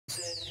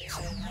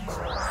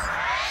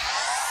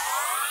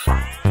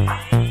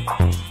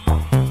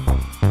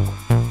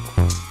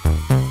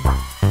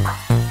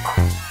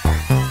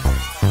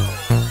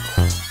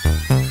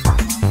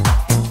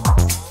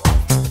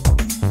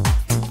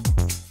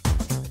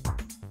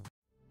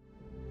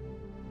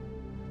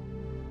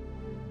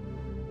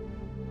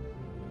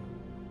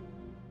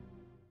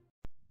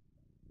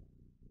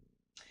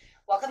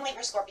Welcome,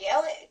 Libra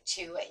Scorpio,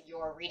 to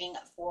your reading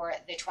for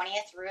the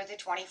 20th through the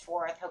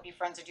 24th. Hope you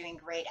friends are doing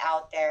great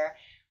out there.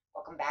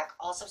 Welcome back,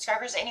 all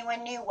subscribers.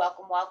 Anyone new,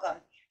 welcome, welcome.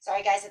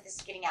 Sorry, guys, that this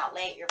is getting out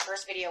late. Your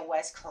first video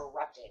was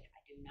corrupted.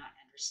 I do not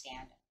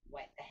understand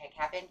what the heck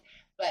happened,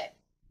 but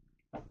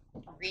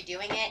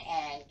redoing it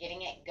and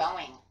getting it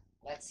going.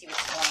 Let's see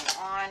what's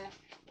going on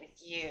with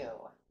you.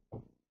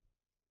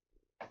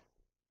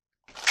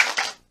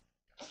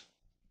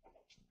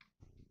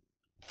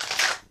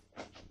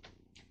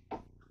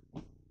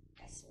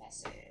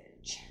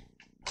 Message.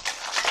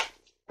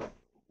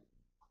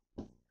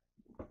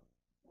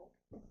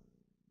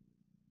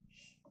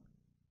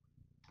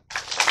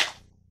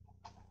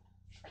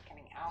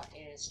 Coming out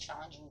is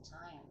challenging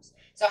times.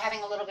 So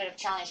having a little bit of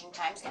challenging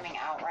times coming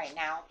out right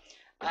now.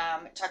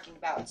 Talking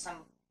about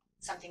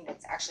something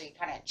that's actually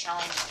kind of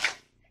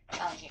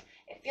challenging.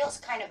 It feels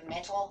kind of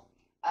mental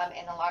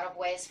in a lot of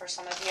ways for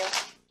some of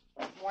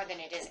you, more than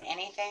it is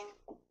anything.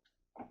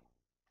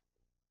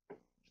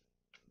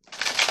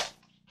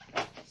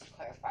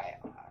 Clarify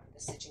the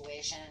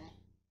situation.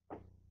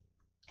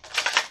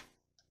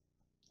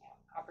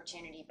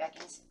 Opportunity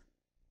beckons.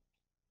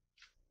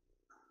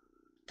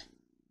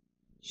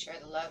 Share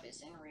the love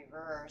is in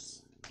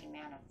reverse. You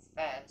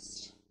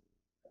manifest.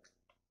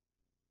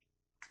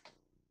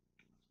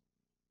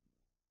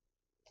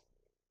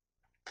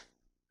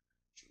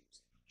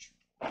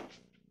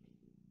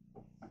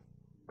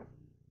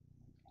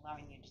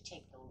 Allowing you to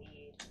take the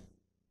lead.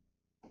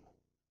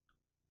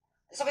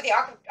 So with the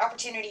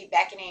opportunity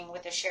beckoning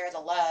with the share the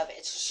love,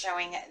 it's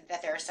showing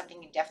that there's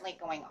something definitely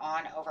going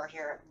on over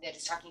here that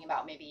is talking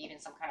about maybe even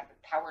some kind of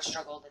power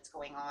struggle that's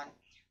going on,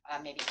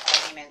 maybe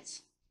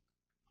arguments.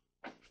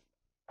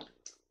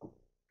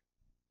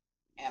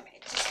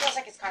 It just feels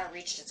like it's kind of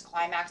reached its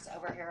climax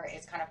over here.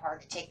 It's kind of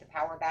hard to take the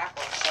power back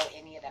or show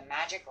any of the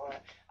magic or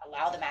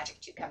allow the magic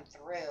to come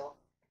through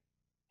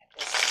at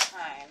this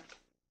time.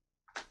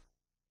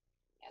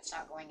 It's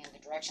not going in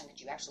the direction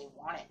that you actually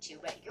want it to,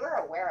 but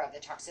you're aware of the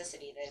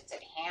toxicity that's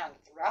at hand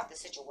throughout the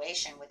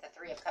situation with the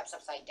Three of Cups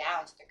upside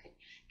down. So there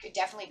could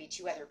definitely be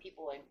two other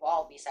people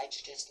involved besides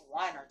just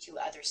one or two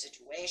other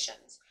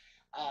situations.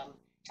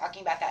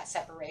 Talking about that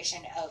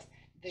separation of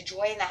the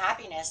joy and the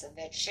happiness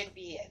that should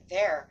be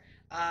there,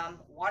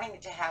 wanting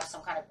to have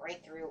some kind of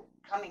breakthrough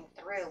coming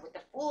through. With the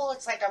Fool,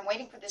 it's like I'm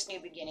waiting for this new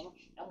beginning.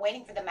 I'm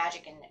waiting for the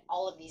magic and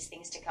all of these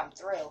things to come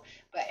through,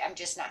 but I'm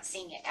just not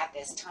seeing it at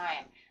this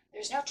time.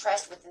 There's no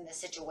trust within the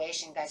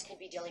situation, guys. Could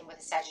be dealing with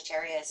a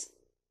Sagittarius.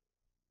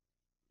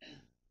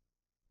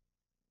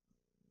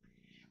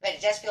 But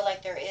it does feel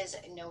like there is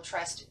no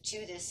trust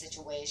to this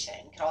situation.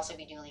 Could also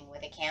be dealing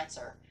with a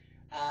Cancer.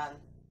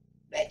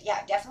 But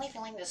yeah, definitely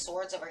feeling the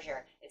swords over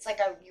here. It's like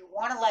you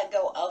want to let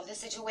go of the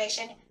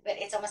situation, but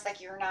it's almost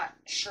like you're not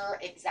sure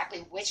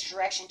exactly which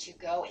direction to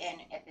go in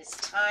at this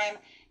time.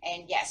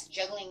 And yes,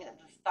 juggling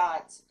the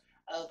thoughts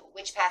of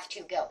which path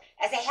to go.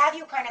 As they have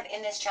you kind of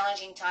in this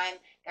challenging time,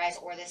 guys,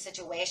 or this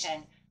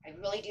situation, I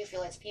really do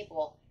feel it's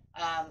people.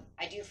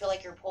 I do feel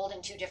like you're pulled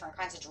in two different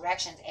kinds of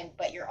directions,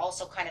 but you're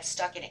also kind of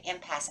stuck in an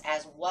impasse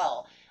as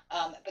well.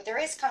 But there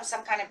is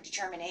some kind of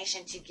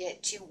determination to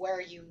get to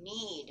where you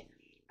need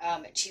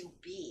to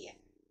be,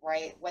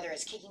 right? Whether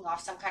it's kicking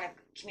off some kind of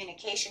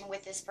communication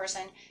with this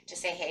person to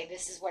say, hey,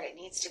 this is what it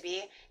needs to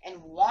be,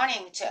 and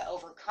wanting to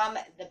overcome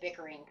the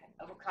bickering,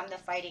 overcome the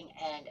fighting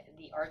and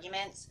the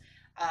arguments.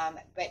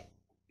 But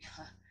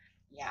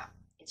yeah,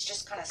 it's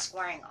just kind of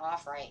squaring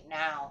off right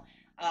now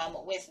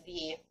with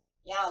the,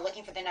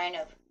 looking for the Nine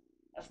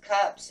of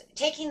Cups.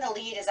 Taking the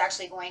lead is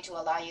actually going to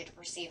allow you to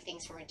perceive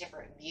things from a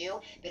different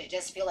view, but it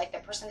does feel like the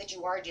person that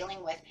you are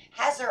dealing with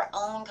has their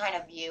own kind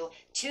of view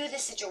to the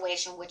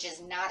situation, which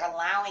is not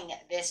allowing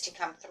this to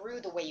come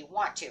through the way you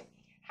want to.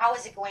 How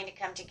is it going to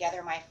come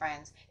together, my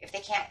friends, if they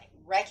can't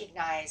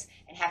recognize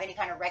and have any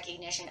kind of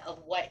recognition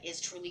of what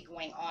is truly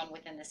going on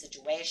within the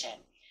situation?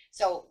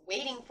 So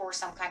waiting for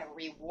some kind of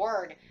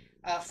reward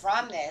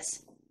from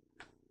this,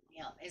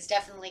 is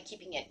definitely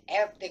keeping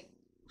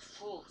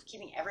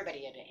keeping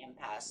everybody at an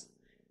impasse.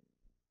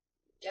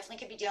 Definitely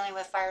could be dealing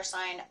with fire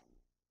sign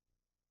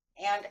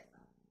and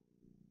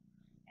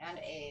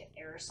a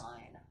air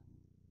sign.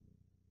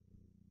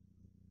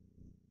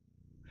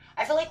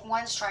 I feel like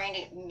one's trying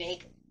to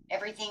make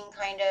everything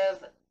kind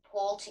of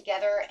pull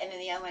together, and then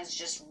the other one's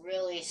just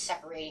really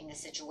separating the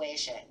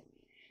situation.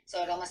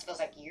 So it almost feels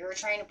like you're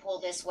trying to pull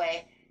this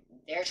way,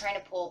 they're trying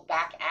to pull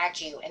back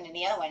at you, and then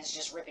the other one's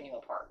just ripping you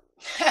apart.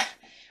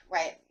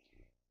 Right?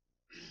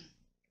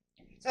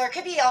 So there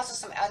could be also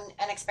some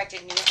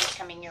unexpected news that's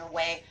coming your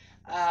way,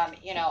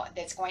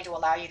 that's going to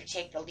allow you to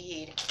take the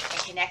lead and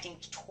connecting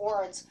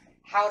towards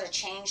how to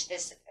change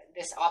this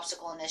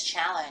obstacle and this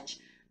challenge.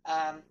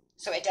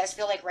 So it does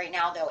feel like right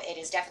now, though, it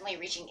is definitely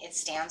reaching its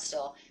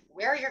standstill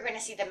where you're going to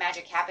see the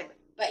magic happen,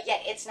 but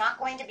yet it's not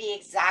going to be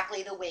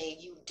exactly the way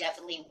you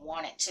definitely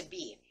want it to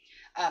be.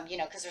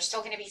 Because there's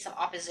still going to be some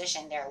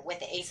opposition there with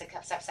the Ace of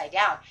Cups upside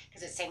down,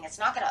 because it's saying it's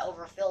not going to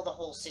overfill the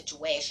whole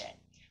situation,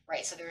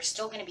 right? So there's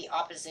still going to be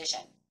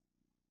opposition.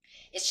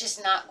 It's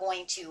just not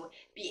going to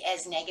be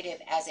as negative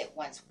as it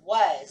once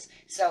was.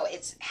 So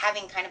it's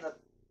having kind of a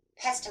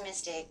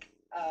pessimistic,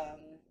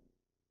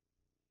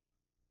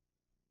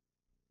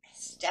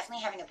 it's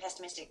definitely having a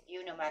pessimistic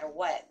view no matter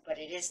what, but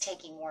it is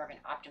taking more of an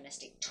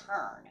optimistic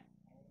turn.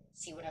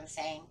 See what I'm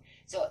saying?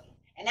 So,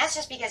 and that's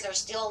just because they're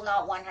still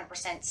not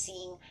 100%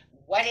 seeing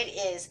what it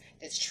is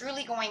that's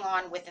truly going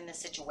on within the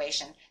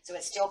situation. So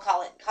it's still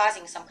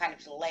causing some kind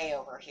of delay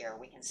over here.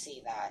 We can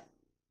see that.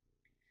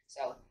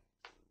 So,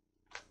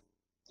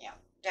 yeah,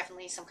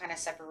 definitely some kind of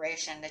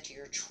separation that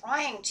you're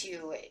trying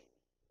to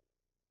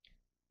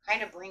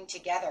kind of bring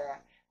together,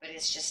 but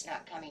it's just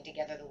not coming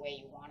together the way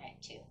you want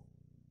it to.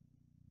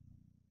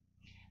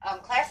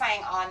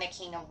 Clarifying on the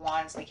King of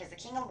Wands, because the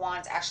King of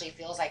Wands actually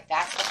feels like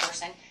that's the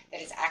person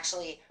that is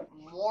actually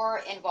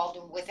more involved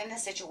within the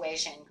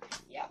situation.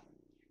 Yeah.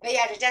 But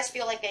yeah, it does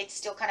feel like they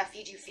still kind of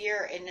feed you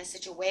fear in the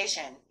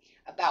situation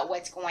about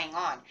what's going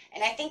on.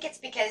 And I think it's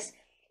because,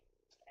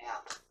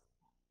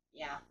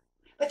 yeah.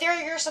 But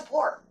they're your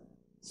support.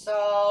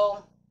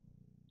 So,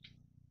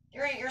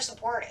 they're your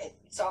support.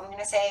 So I'm going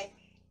to say,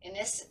 in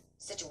this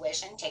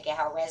situation, take it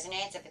how it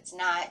resonates. If it's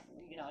not,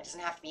 it doesn't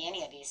have to be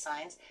any of these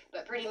signs.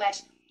 But pretty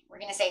much, we're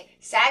going to say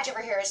Sag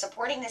over here is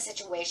supporting the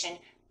situation,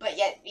 but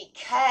yet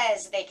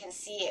because they can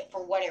see it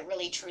for what it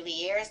really truly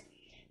is,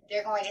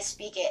 they're going to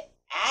speak it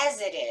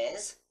as it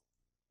is,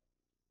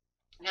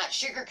 not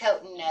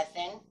sugarcoating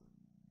nothing,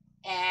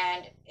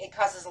 and it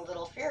causes a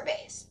little fear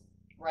base,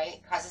 right?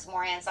 It causes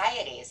more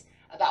anxieties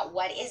about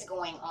what is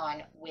going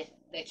on with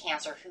the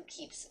Cancer who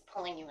keeps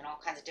pulling you in all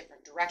kinds of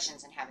different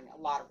directions and having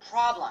a lot of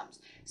problems.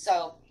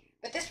 So,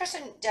 but this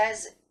person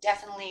does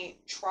definitely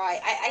try.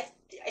 I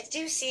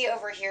do see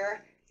over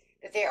here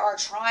that they are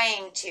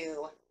trying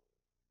to,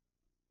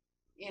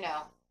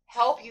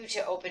 help you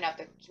to open up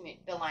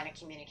the line of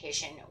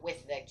communication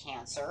with the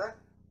Cancer,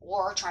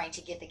 or trying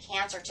to get the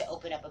Cancer to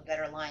open up a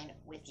better line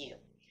with you,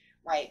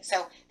 right?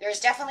 So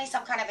there's definitely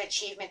some kind of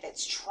achievement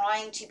that's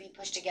trying to be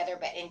pushed together,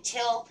 but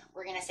until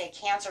we're going to say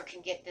Cancer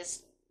can get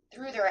this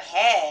through their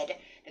head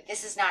that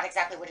this is not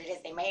exactly what it is,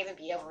 they may even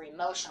be over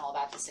emotional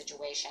about the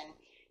situation.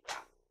 Yeah,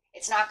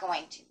 it's not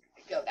going to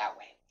go that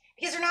way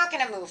because they're not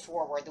going to move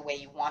forward the way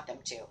you want them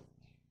to.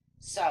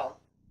 So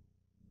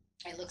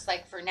it looks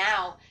like for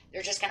now,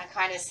 they're just going to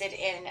kind of sit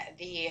in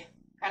the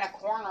kind of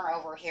corner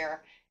over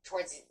here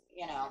towards,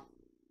 yeah,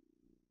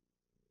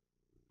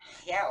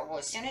 well,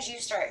 as soon as you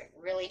start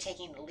really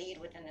taking the lead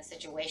within the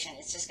situation,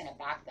 it's just going to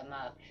back them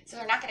up. So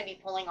they're not going to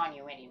be pulling on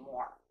you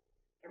anymore.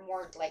 They're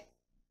more like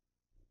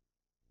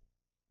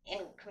in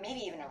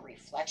maybe even a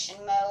reflection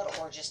mode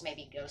or just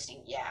maybe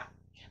ghosting. Yeah.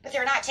 But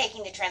they're not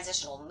taking the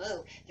transitional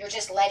move. They're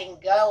just letting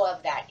go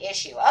of that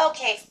issue.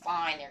 Okay,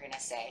 fine, they're going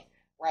to say,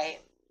 right?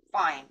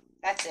 Fine.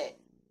 That's it.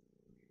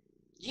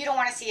 You don't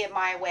want to see it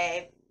my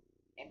way,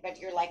 but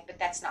you're like, but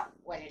that's not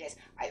what it is.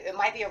 It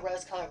might be a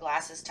rose-colored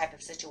glasses type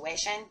of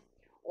situation,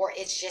 or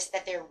it's just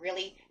that they're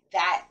really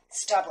that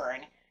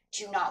stubborn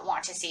to not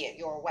want to see it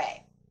your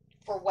way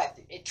for what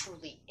it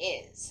truly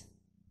is.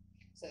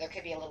 So there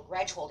could be a little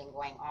grudge holding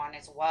going on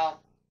as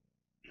well.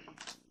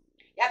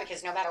 Yeah,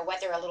 because no matter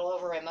what, they're a little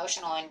over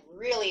emotional and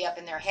really up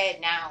in their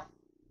head now.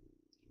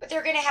 But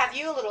they're going to have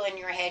you a little in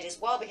your head as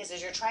well, because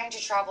as you're trying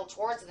to travel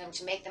towards them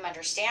to make them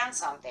understand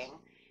something,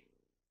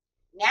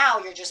 now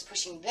you're just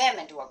pushing them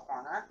into a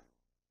corner.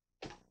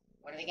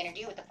 What are they going to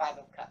do with the Five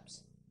of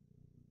Cups?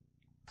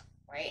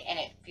 Right? And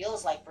it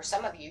feels like for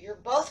some of you, you're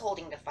both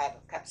holding the Five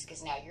of Cups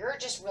because now you're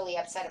just really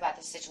upset about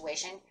the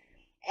situation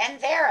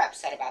and they're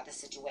upset about the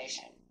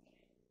situation.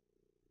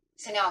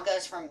 So now it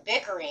goes from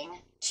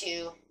bickering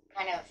to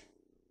kind of,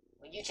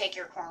 well, you take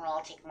your corner,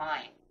 I'll take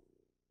mine.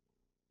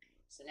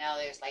 So now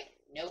there's like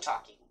no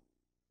talking.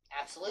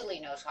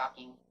 Absolutely no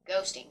talking.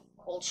 Ghosting.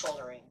 Cold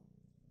shouldering.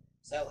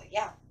 So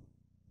yeah,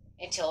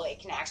 until it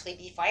can actually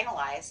be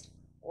finalized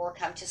or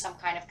come to some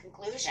kind of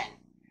conclusion.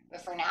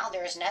 But for now,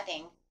 there's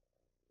nothing,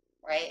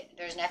 right?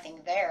 There's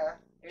nothing there.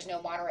 There's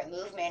no moderate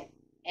movement,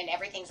 and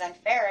everything's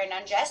unfair and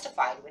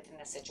unjustified within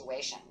the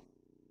situation.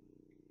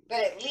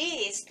 But at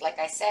least, like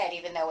I said,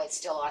 even though it's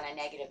still on a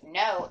negative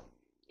note,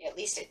 at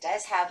least it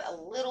does have a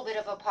little bit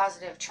of a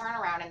positive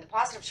turnaround. And the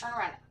positive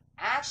turnaround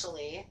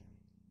actually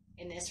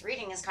in this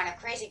reading is kind of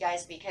crazy,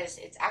 guys, because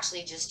it's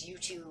actually just you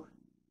two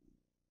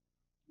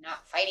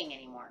not fighting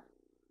anymore.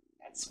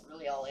 That's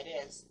really all it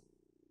is.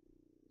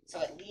 So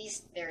at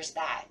least there's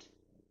that,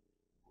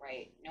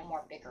 right? No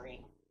more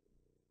bickering.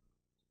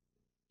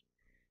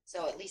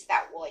 So at least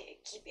that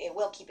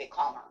will keep it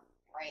calmer,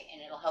 right?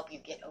 And it'll help you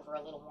get over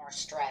a little more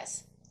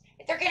stress.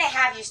 If they're going to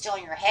have you still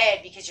in your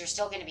head because you're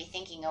still going to be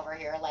thinking over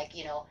here, like,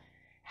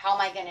 how am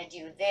I going to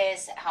do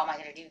this? How am I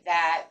going to do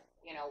that?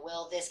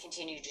 Will this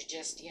continue to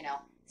just,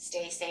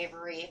 stay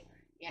savory,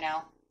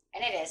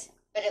 And it is,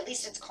 but at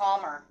least it's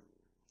calmer.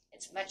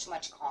 It's much,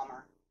 much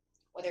calmer.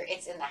 Whether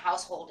it's in the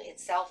household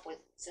itself,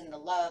 it's in the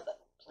love,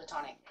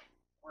 platonic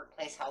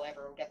workplace,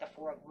 however, we get the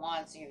Four of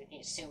Wands, you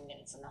assume that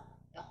it's in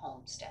the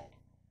homestead.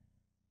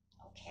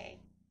 Okay.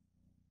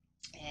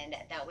 And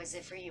that was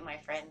it for you, my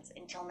friends.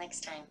 Until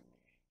next time,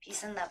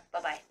 peace and love.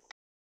 Bye-bye.